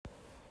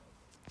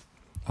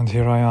And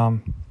here I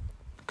am,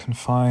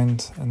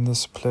 confined in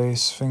this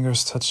place,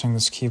 fingers touching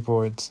this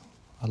keyboard,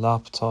 a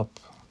laptop,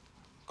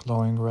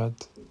 glowing red,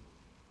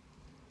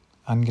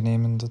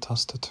 angenehmende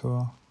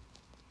Tastatur.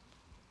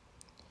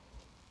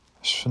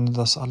 Ich finde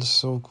das alles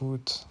so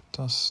gut,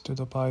 dass du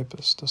dabei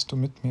bist, dass du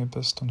mit mir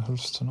bist und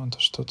hilfst und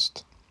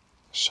unterstützt.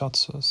 Ich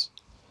schätze es.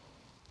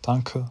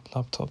 Danke,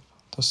 Laptop,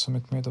 dass du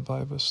mit mir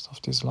dabei bist, auf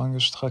diese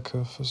lange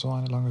Strecke für so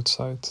eine lange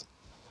Zeit.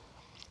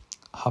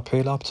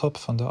 HP-Laptop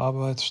von der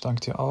Arbeit, ich danke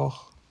dir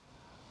auch.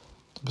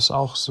 Du bist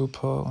auch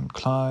super und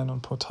klein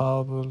und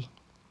portabel.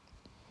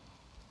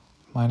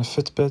 Meine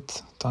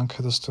Fitbit,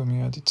 danke, dass du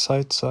mir die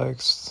Zeit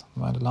zeigst.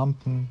 Meine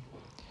Lampen,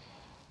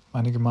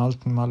 meine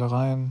gemalten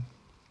Malereien,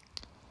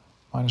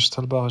 meine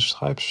stellbare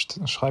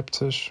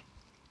Schreibtisch,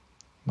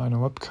 meine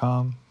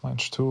Webcam, mein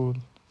Stuhl,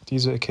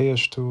 dieser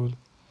Ikea-Stuhl,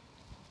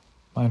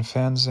 mein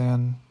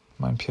Fernsehen,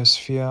 mein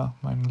PS4,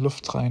 mein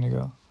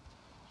Luftreiniger,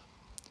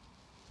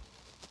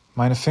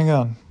 meine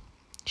Finger.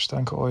 Ich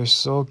danke euch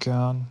so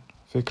gern,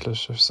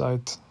 wirklich, ihr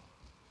seid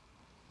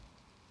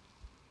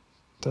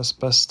das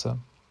Beste.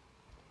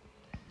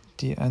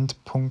 Die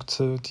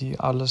Endpunkte, die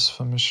alles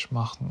für mich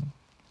machen.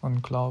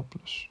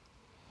 Unglaublich.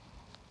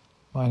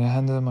 Meine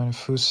Hände, meine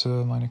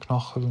Füße, meine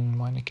Knocheln,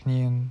 meine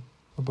Knien,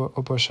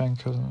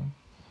 Oberschenkel,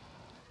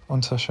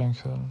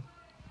 Unterschenkel,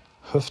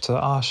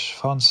 Hüfte, Arsch,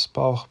 Franz,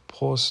 Bauch,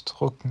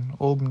 Brust, Rücken,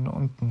 oben,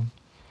 unten,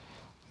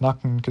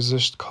 Nacken,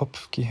 Gesicht,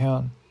 Kopf,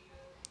 Gehirn.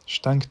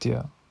 Ich danke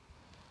dir.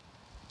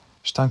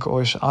 Ich danke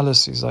euch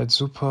alles, ihr seid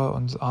super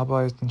und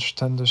arbeiten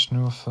ständig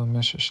nur für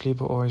mich. Ich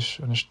liebe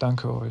euch und ich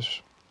danke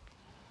euch.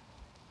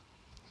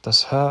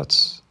 Das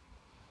Herz,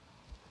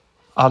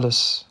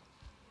 alles,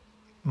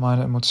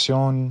 meine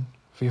Emotionen,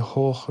 wie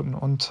hoch und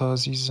unter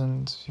sie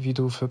sind, wie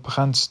du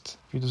verbrennst,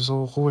 wie du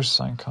so ruhig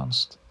sein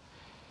kannst,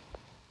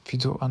 wie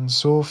du an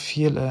so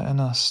viel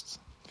erinnerst,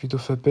 wie du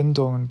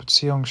Verbindungen,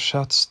 Beziehungen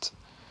schätzt,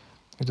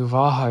 wie du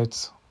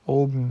Wahrheit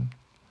oben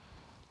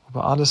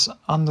über alles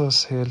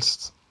anderes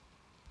hältst,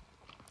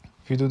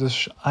 wie du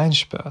dich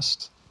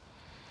einsperrst,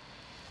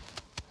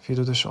 wie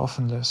du dich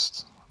offen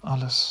lässt,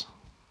 alles.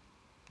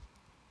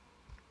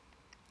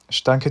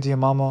 Ich danke dir,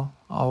 Mama,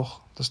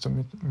 auch, dass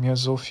du mir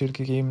so viel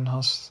gegeben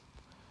hast.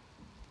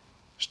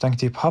 Ich danke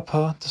dir,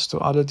 Papa, dass du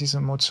alle diese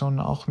Emotionen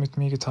auch mit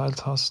mir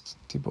geteilt hast.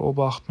 Die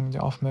Beobachtung, die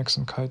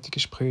Aufmerksamkeit, die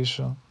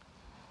Gespräche.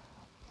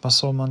 Was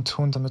soll man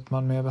tun, damit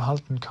man mehr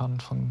behalten kann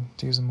von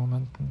diesen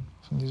Momenten,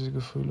 von diesen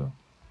Gefühlen?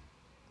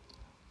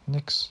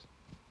 Nix.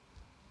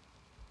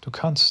 Du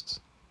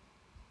kannst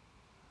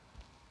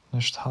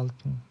nicht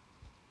halten.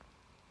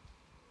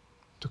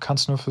 Du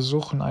kannst nur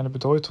versuchen, eine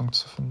Bedeutung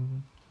zu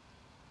finden.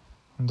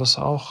 Und das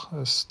auch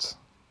ist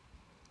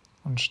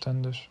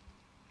unständig.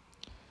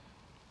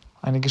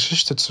 Eine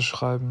Geschichte zu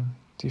schreiben,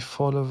 die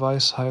volle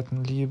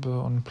Weisheiten,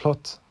 Liebe und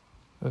Plot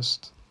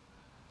ist.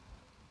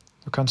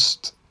 Du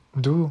kannst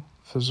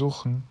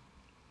versuchen,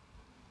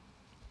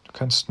 du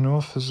kannst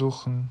nur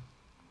versuchen,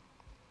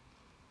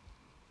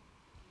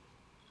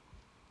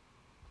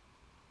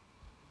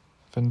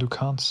 wenn du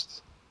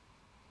kannst,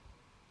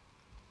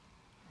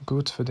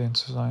 gut für den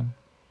zu sein.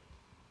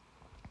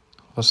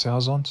 Was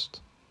ja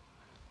sonst?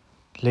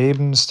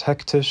 Leben ist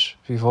hektisch,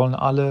 wir wollen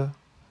alle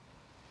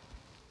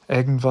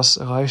irgendwas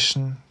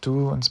erreichen.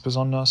 Du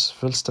insbesondere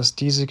willst, dass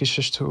diese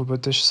Geschichte über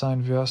dich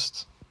sein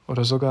wirst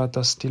oder sogar,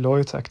 dass die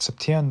Leute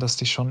akzeptieren, dass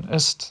die schon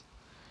ist.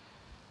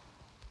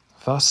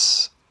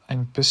 Was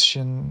ein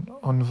bisschen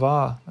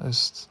unwahr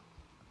ist.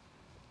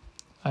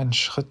 Ein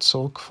Schritt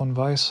zurück von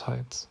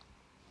Weisheit.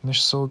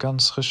 Nicht so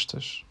ganz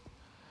richtig.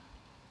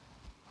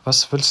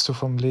 Was willst du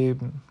vom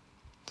Leben?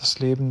 Das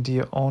Leben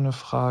dir ohne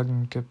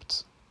Fragen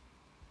gibt.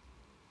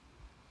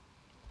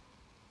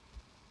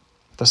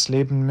 Das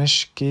Leben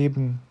mich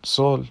geben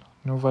soll,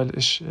 nur weil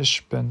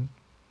ich bin.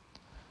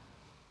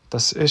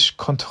 Dass ich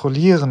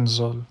kontrollieren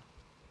soll.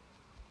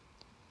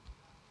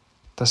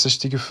 Dass ich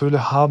die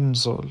Gefühle haben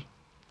soll.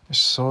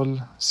 Ich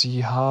soll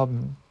sie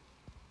haben,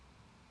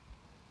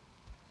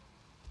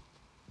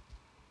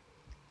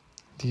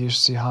 die ich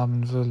sie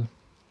haben will.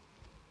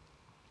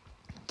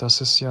 Das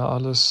ist ja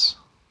alles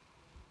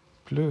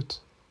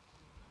blöd.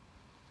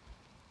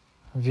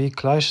 Wie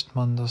gleicht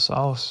man das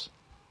aus?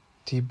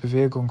 Die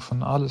Bewegung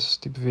von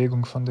alles, die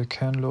Bewegung von der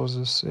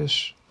kernloses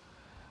Ich.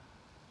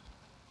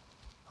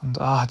 Und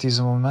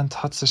dieser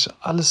Moment hat sich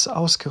alles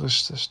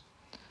ausgerichtet.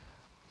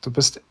 Du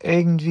bist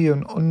irgendwie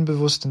und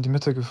unbewusst in die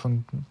Mitte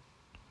gefunden.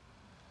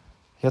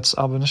 Jetzt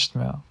aber nicht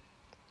mehr.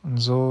 Und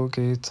so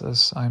geht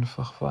es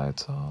einfach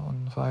weiter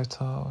und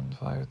weiter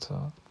und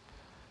weiter.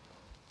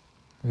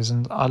 Wir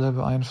sind alle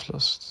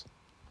beeinflusst.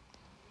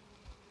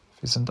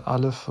 Wir sind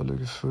alle voller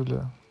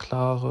Gefühle,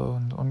 klare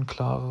und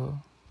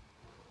unklare.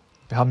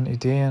 Wir haben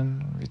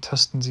Ideen, wir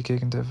testen sie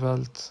gegen die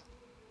Welt.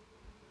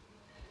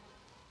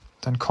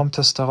 Dann kommt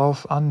es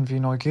darauf an, wie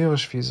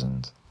neugierig wir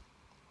sind,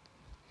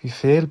 wie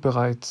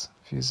fehlbereit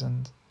wir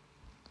sind,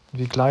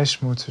 wie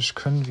gleichmutig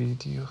können wir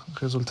die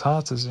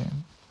Resultate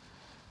sehen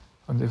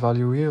und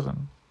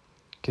evaluieren.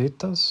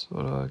 Geht das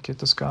oder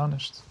geht das gar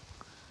nicht?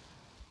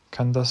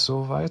 Kann das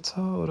so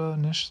weiter oder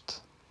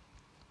nicht?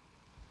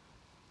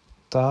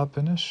 Da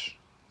bin ich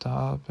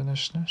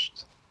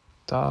nicht.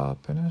 Da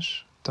bin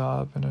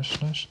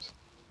ich nicht.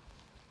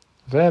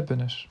 Wer bin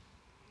ich?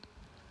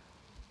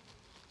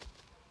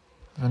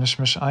 Wenn ich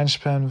mich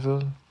einsperren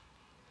will,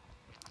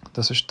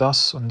 dass ich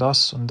das und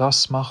das und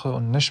das mache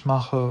und nicht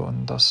mache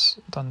und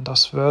das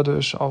würde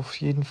ich auf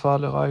jeden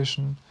Fall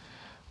erreichen,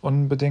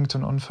 unbedingt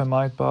und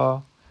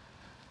unvermeidbar.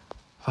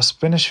 Was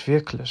bin ich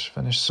wirklich,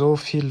 wenn ich so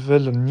viel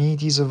will und nie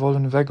diese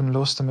Wollen weg und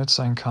los damit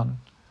sein kann?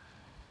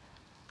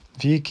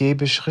 Wie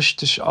gebe ich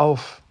richtig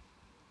auf?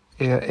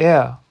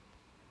 Er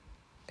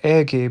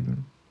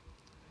geben.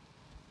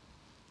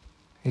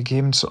 Wir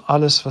geben zu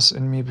alles, was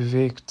in mir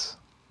bewegt,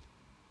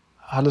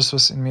 alles,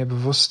 was in mir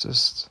bewusst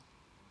ist.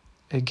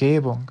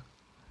 Ergebung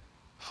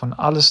von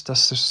alles,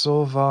 das sich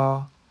so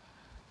wahr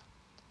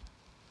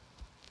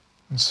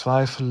und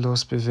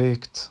zweifellos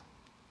bewegt.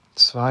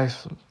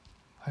 Zweifel,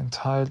 ein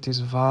Teil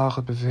dieser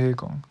wahre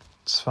Bewegung.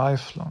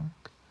 Zweiflung,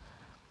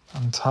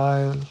 ein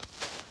Teil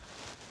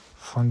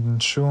von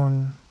den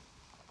Schuhen,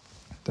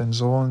 den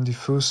Sohlen, die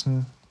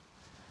Füßen,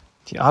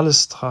 die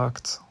alles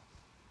tragt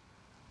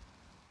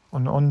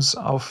und uns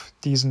auf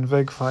diesen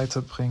Weg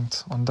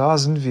weiterbringt. Und da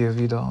sind wir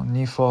wieder und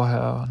nie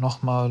vorher,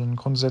 nochmal und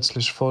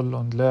grundsätzlich voll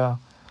und leer,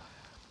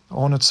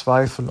 ohne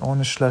Zweifel,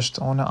 ohne Schlecht,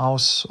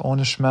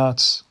 ohne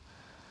Schmerz,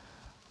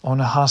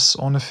 ohne Hass,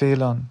 ohne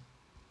Fehlern.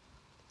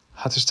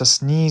 Hatte ich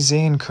das nie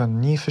sehen können,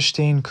 nie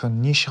verstehen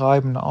können, nie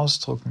schreiben,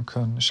 ausdrücken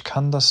können. Ich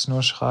kann das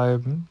nur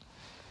schreiben,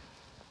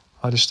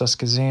 weil ich das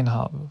gesehen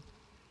habe.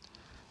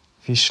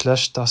 Wie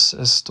schlecht das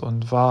ist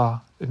und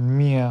war in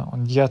mir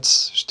und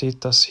jetzt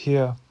steht das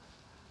hier.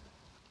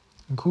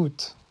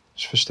 Gut,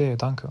 ich verstehe,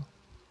 danke.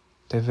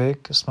 Der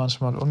Weg ist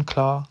manchmal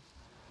unklar,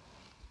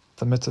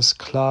 damit es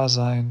klar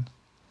sein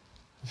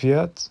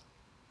wird,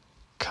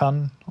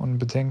 kann und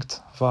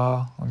bedingt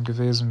war und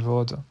gewesen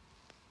wurde.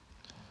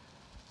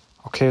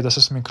 Okay, das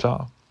ist mir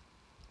klar.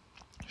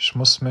 Ich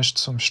muss mich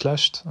zum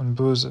Schlecht und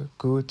Böse,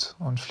 gut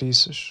und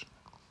fließig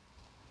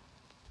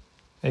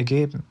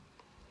ergeben.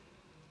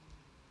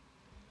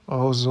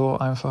 Oh, so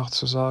einfach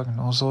zu sagen,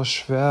 oh, so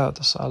schwer,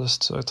 das alles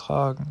zu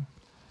ertragen.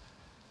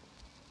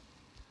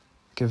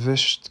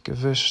 Gewischt.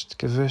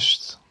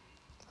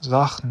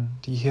 Sachen,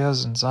 die hier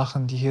sind,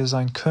 Sachen, die hier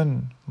sein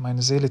können.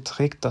 Meine Seele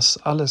trägt das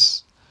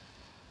alles.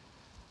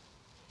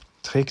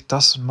 Trägt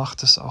das und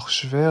macht es auch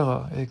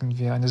schwerer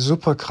irgendwie. Eine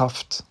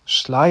Superkraft.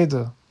 Ich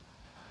leide,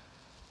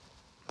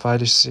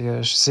 weil ich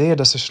sehe. Ich sehe,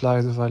 dass ich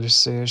leide, weil ich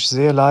sehe. Ich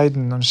sehe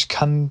Leiden und ich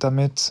kann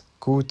damit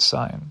gut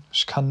sein.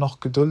 Ich kann noch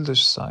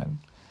geduldig sein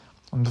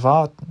und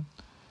warten.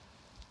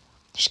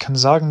 Ich kann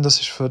sagen, dass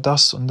ich für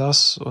das und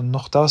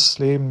noch das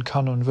leben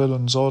kann und will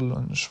und soll.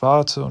 Und ich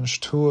warte und ich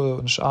tue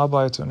und ich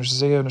arbeite und ich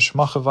sehe und ich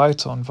mache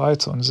weiter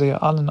und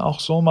sehe allen auch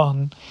so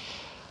machen.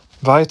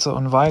 Weiter.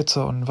 Und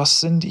was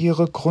sind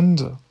ihre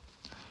Gründe?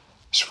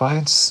 Ich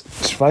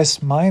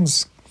weiß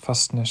meins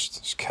fast nicht.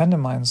 Ich kenne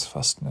meins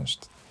fast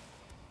nicht.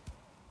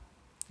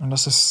 Und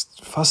das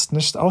ist fast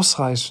nicht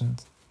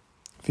ausreichend.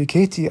 Wie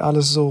geht die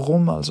alles so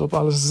rum, als ob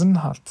alles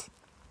Sinn hat?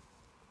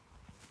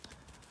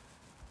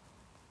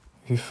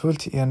 Wie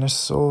fühlt ihr nicht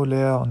so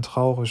leer und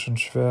traurig und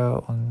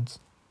schwer und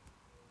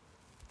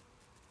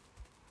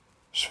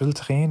ich will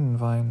Tränen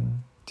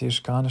weinen, die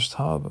ich gar nicht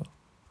habe.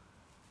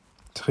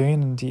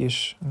 Tränen, die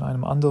ich in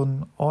einem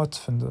anderen Ort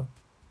finde.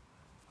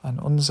 Einen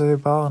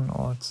unsehbaren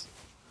Ort.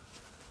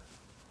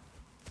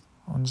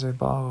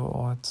 Unsehbarer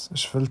Ort.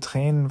 Ich will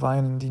Tränen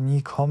weinen, die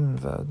nie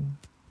kommen werden,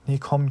 nie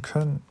kommen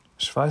können.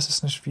 Ich weiß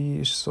es nicht, wie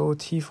ich so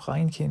tief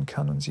reingehen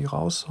kann und sie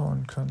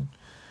rausholen kann.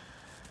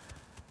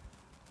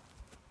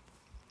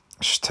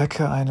 Ich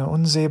stecke eine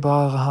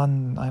unsehbare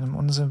Hand in einem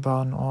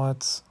unsehbaren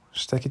Ort,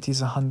 stecke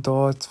diese Hand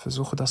dort,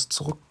 versuche das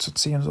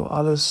zurückzuziehen, so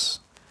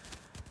alles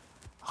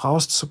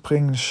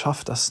rauszubringen. Ich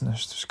schaffe das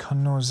nicht. Ich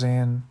kann nur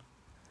sehen,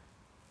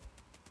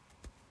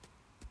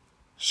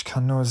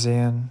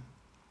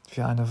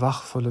 wie eine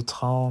wachvolle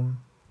Traum,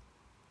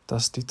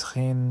 dass die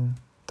Tränen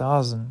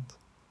da sind.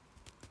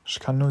 Ich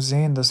kann nur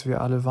sehen, dass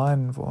wir alle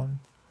weinen wollen,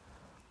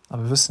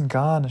 aber wir wissen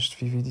gar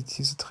nicht, wie wir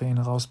diese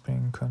Tränen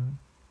rausbringen können.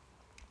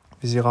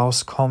 Wie sie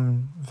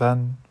rauskommen,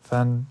 wenn.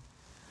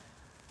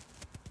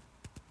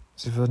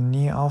 Sie würden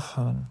nie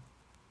aufhören.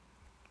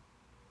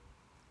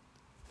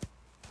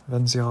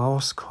 Wenn sie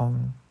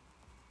rauskommen,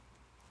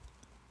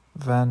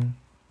 wenn.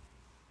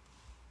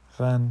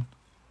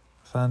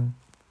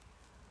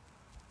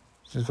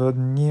 Sie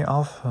würden nie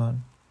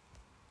aufhören.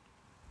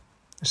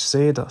 Ich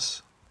sehe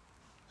das.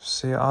 Ich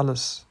sehe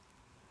alles.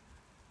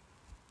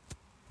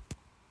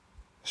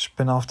 Ich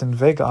bin auf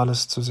dem Weg,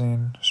 alles zu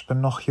sehen. Ich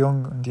bin noch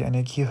jung und die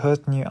Energie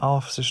hört nie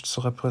auf, sich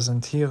zu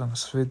repräsentieren.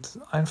 Es wird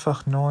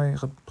einfach neu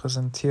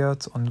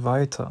repräsentiert und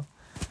weiter.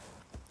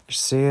 Ich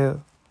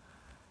sehe,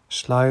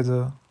 ich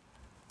leide,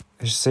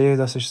 ich sehe,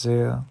 dass ich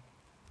sehe.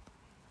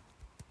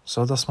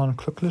 Soll das man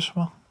glücklich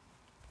machen?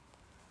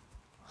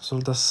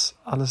 Soll das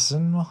alles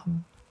Sinn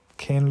machen?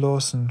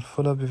 Kehnlos und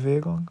voller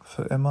Bewegung,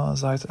 für immer,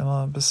 seit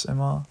immer, bis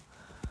immer.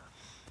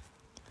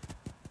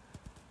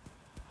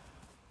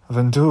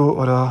 Wenn du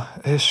oder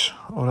ich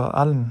oder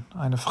allen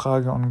eine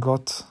Frage an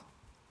Gott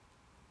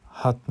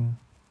hatten,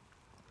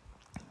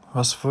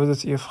 was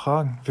würdet ihr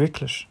fragen?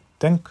 Wirklich,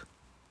 denk.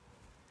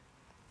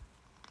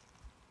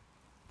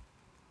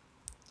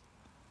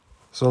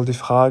 Soll die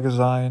Frage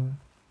sein,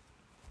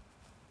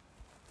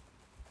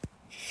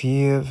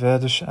 wie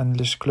werde ich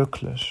endlich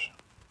glücklich?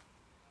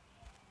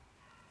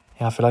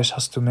 Ja, vielleicht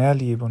hast du mehr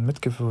Liebe und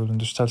Mitgefühl und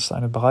du stellst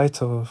eine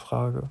breitere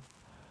Frage.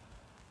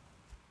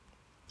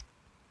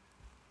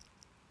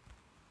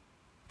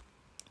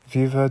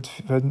 Wie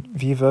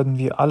werden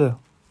wir alle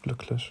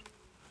glücklich?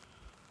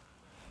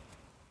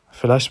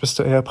 Vielleicht bist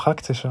du eher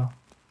praktischer.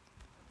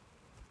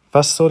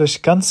 Was soll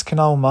ich ganz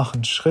genau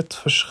machen, Schritt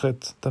für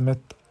Schritt, damit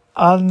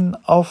allen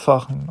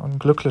aufwachen und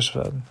glücklich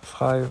werden,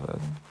 frei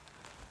werden?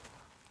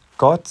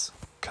 Gott,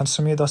 kannst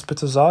du mir das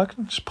bitte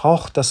sagen? Ich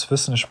brauche das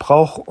Wissen, ich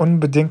brauche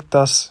unbedingt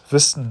das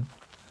Wissen.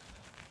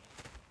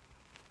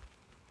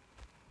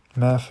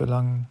 Mehr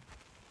verlangen.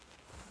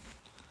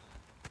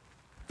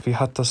 Wie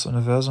hat das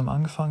Universum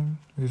angefangen?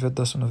 Wie wird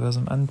das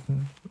Universum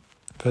enden?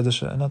 Werde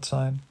ich erinnert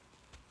sein?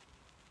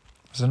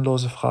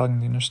 Sinnlose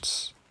Fragen, die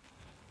nichts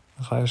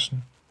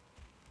erreichen.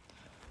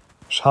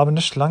 Ich habe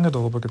nicht lange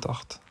darüber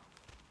gedacht.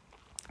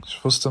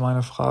 Ich wusste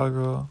meine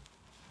Frage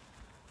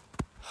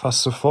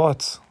fast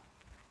sofort,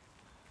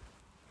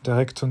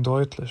 direkt und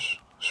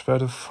deutlich. Ich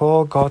werde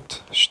vor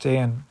Gott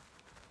stehen,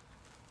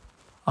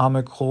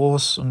 Arme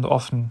groß und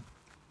offen,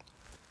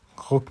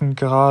 Rücken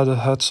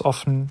gerade, Herz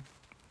offen.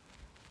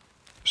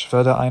 Ich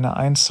werde eine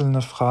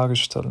einzelne Frage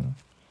stellen.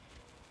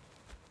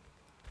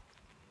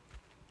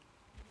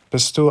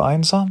 Bist du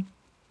einsam?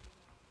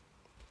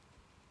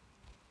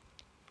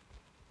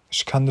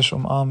 Ich kann dich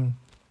umarmen.